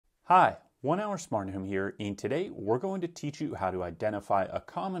Hi, 1 Hour Smart Home here, and today we're going to teach you how to identify a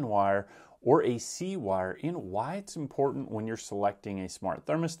common wire or a C wire and why it's important when you're selecting a smart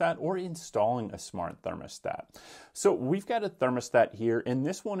thermostat or installing a smart thermostat. So we've got a thermostat here, and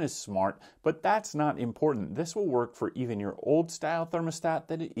this one is smart, but that's not important. This will work for even your old style thermostat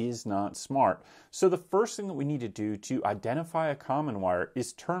that it is not smart. So the first thing that we need to do to identify a common wire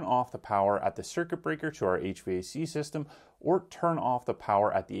is turn off the power at the circuit breaker to our HVAC system or turn off the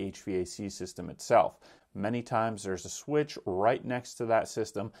power at the HVAC system itself. Many times there's a switch right next to that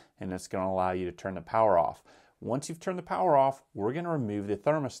system and it's going to allow you to turn the power off. Once you've turned the power off, we're going to remove the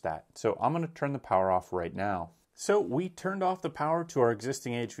thermostat. So I'm going to turn the power off right now. So we turned off the power to our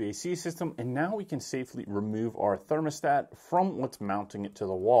existing HVAC system, and now we can safely remove our thermostat from what's mounting it to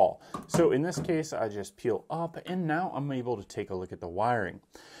the wall. So in this case, I just peel up and now I'm able to take a look at the wiring.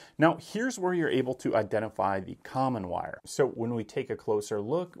 Now here's where you're able to identify the common wire. So when we take a closer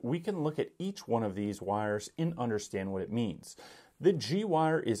look, we can look at each one of these wires and understand what it means. The G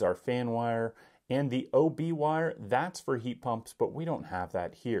wire is our fan wire, and the OB wire, that's for heat pumps, but we don't have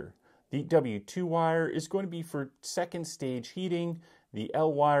that here. The W2 wire is going to be for second stage heating. The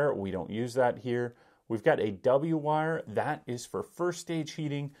L wire, we don't use that here. We've got a W wire, that is for first stage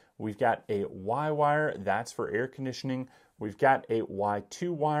heating. We've got a Y wire, that's for air conditioning. We've got a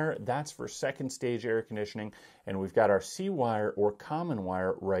Y2 wire, that's for second stage air conditioning. And we've got our C wire or common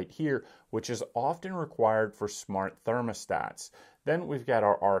wire right here, which is often required for smart thermostats. Then we've got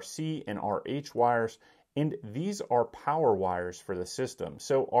our RC and RH wires, and these are power wires for the system.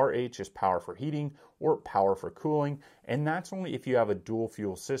 So RH is power for heating or power for cooling, and that's only if you have a dual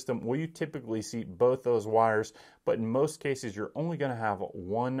fuel system where you typically see both those wires, but in most cases you're only going to have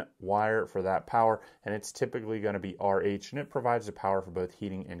one wire for that power, and it's typically going to be RH, and it provides the power for both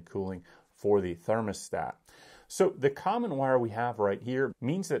heating and cooling for the thermostat. So the common wire we have right here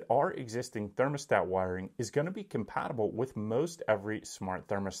means that our existing thermostat wiring is going to be compatible with most every smart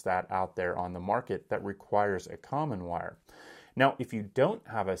thermostat out there on the market that requires a common wire. Now, if you don't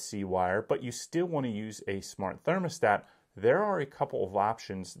have a C wire, but you still want to use a smart thermostat, there are a couple of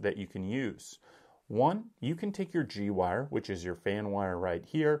options that you can use. One, you can take your G wire, which is your fan wire right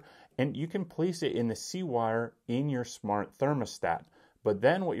here, and you can place it in the C wire in your smart thermostat. But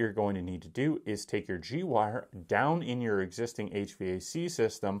then what you're going to need to do is take your G wire down in your existing HVAC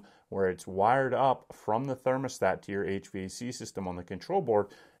system where it's wired up from the thermostat to your HVAC system on the control board,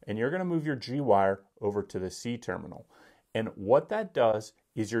 and you're going to move your G wire over to the C terminal. And what that does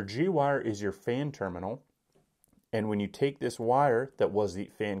is your G wire is your fan terminal, and when you take this wire that was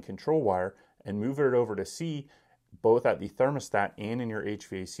the fan control wire and move it over to C, both at the thermostat and in your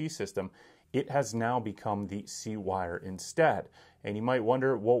HVAC system, it has now become the C wire instead. And you might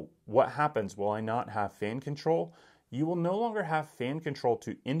wonder, well, what happens? Will I not have fan control? You will no longer have fan control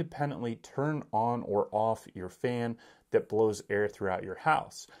to independently turn on or off your fan that blows air throughout your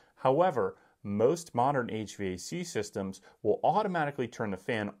house. However, most modern HVAC systems will automatically turn the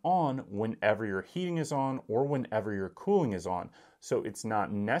fan on whenever your heating is on or whenever your cooling is on. So it's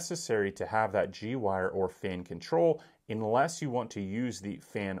not necessary to have that G wire or fan control unless you want to use the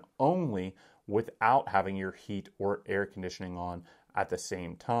fan only without having your heat or air conditioning on at the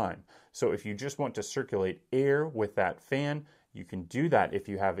same time. So if you just want to circulate air with that fan, you can do that if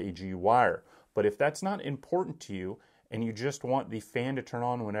you have a G wire. But if that's not important to you and you just want the fan to turn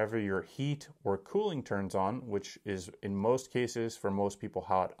on whenever your heat or cooling turns on, which is in most cases for most people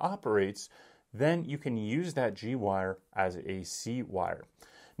how it operates, then you can use that G wire as a C wire.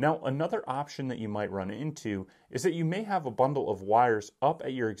 Now, another option that you might run into is that you may have a bundle of wires up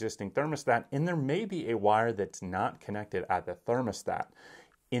at your existing thermostat, and there may be a wire that's not connected at the thermostat.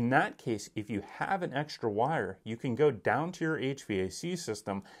 In that case, if you have an extra wire, you can go down to your HVAC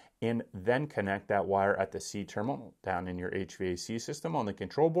system and then connect that wire at the C terminal down in your HVAC system on the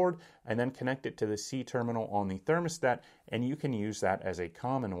control board, and then connect it to the C terminal on the thermostat, and you can use that as a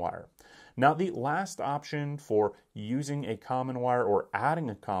common wire. Now, the last option for using a common wire or adding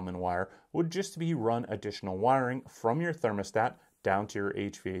a common wire would just be run additional wiring from your thermostat down to your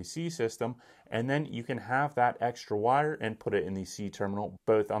HVAC system, and then you can have that extra wire and put it in the C terminal,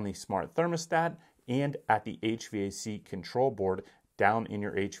 both on the smart thermostat and at the HVAC control board down in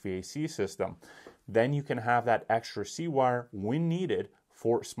your HVAC system. Then you can have that extra C wire when needed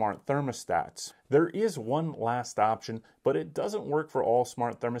for smart thermostats. There is one last option, but it doesn't work for all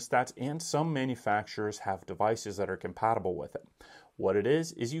smart thermostats, and some manufacturers have devices that are compatible with it. What it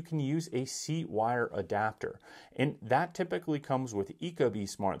is you can use a C wire adapter, and that typically comes with Ecobee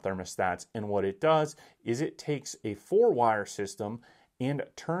smart thermostats, and what it does is it takes a 4-wire system and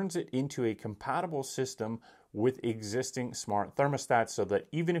turns it into a compatible system with existing smart thermostats so that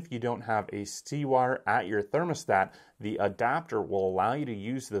even if you don't have a C-wire at your thermostat, the adapter will allow you to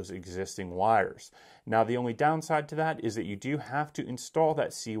use those existing wires. Now, the only downside to that is that you do have to install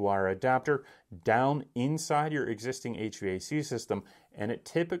that C-wire adapter down inside your existing HVAC system, and it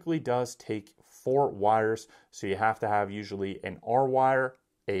typically does take 4 wires, so you have to have usually an R wire,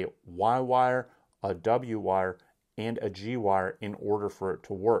 a Y wire, a W wire, and a G wire in order for it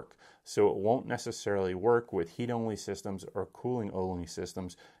to work. So it won't necessarily work with heat-only systems or cooling-only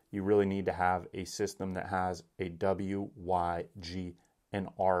systems. You really need to have a system that has a W, Y, G, and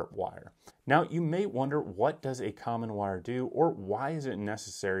R wire. Now, you may wonder, what does a common wire do, or why is it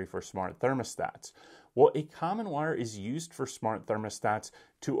necessary for smart thermostats? Well, a common wire is used for smart thermostats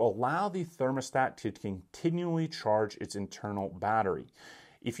to allow the thermostat to continually charge its internal battery.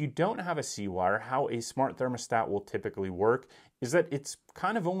 If you don't have a C-wire, how a smart thermostat will typically work is that it's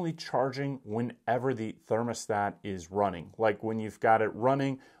kind of only charging whenever the thermostat is running. Like when you've got it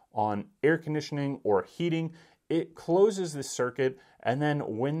running on air conditioning or heating, it closes the circuit, and then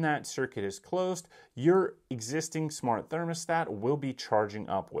when that circuit is closed, your existing smart thermostat will be charging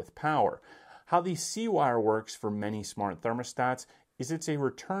up with power. How the C-wire works for many smart thermostats is it's a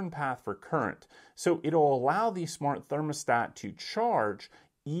return path for current. So it'll allow the smart thermostat to charge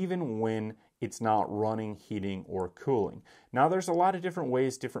even when it's not running, heating, or cooling. Now, there's a lot of different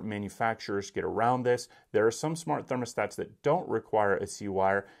ways different manufacturers get around this. There are some smart thermostats that don't require a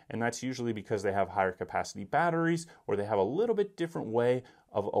C-wire, and that's usually because they have higher capacity batteries, or they have a little bit different way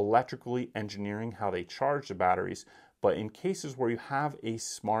of electrically engineering how they charge the batteries. But in cases where you have a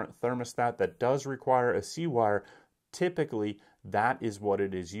smart thermostat that does require a C-wire, typically that is what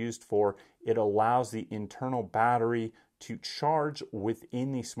it is used for. It allows the internal battery to charge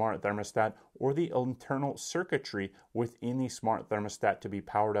within the smart thermostat, or the internal circuitry within the smart thermostat to be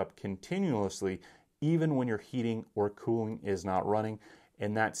powered up continuously even when your heating or cooling is not running.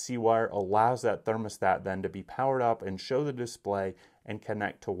 And that C-wire allows that thermostat then to be powered up and show the display and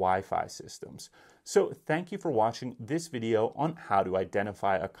connect to Wi-Fi systems. So thank you for watching this video on how to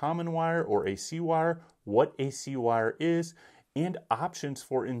identify a common wire or a C-wire, what a C-wire is, and options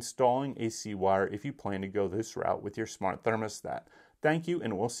for installing a C-wire if you plan to go this route with your smart thermostat. Thank you,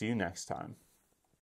 and we'll see you next time.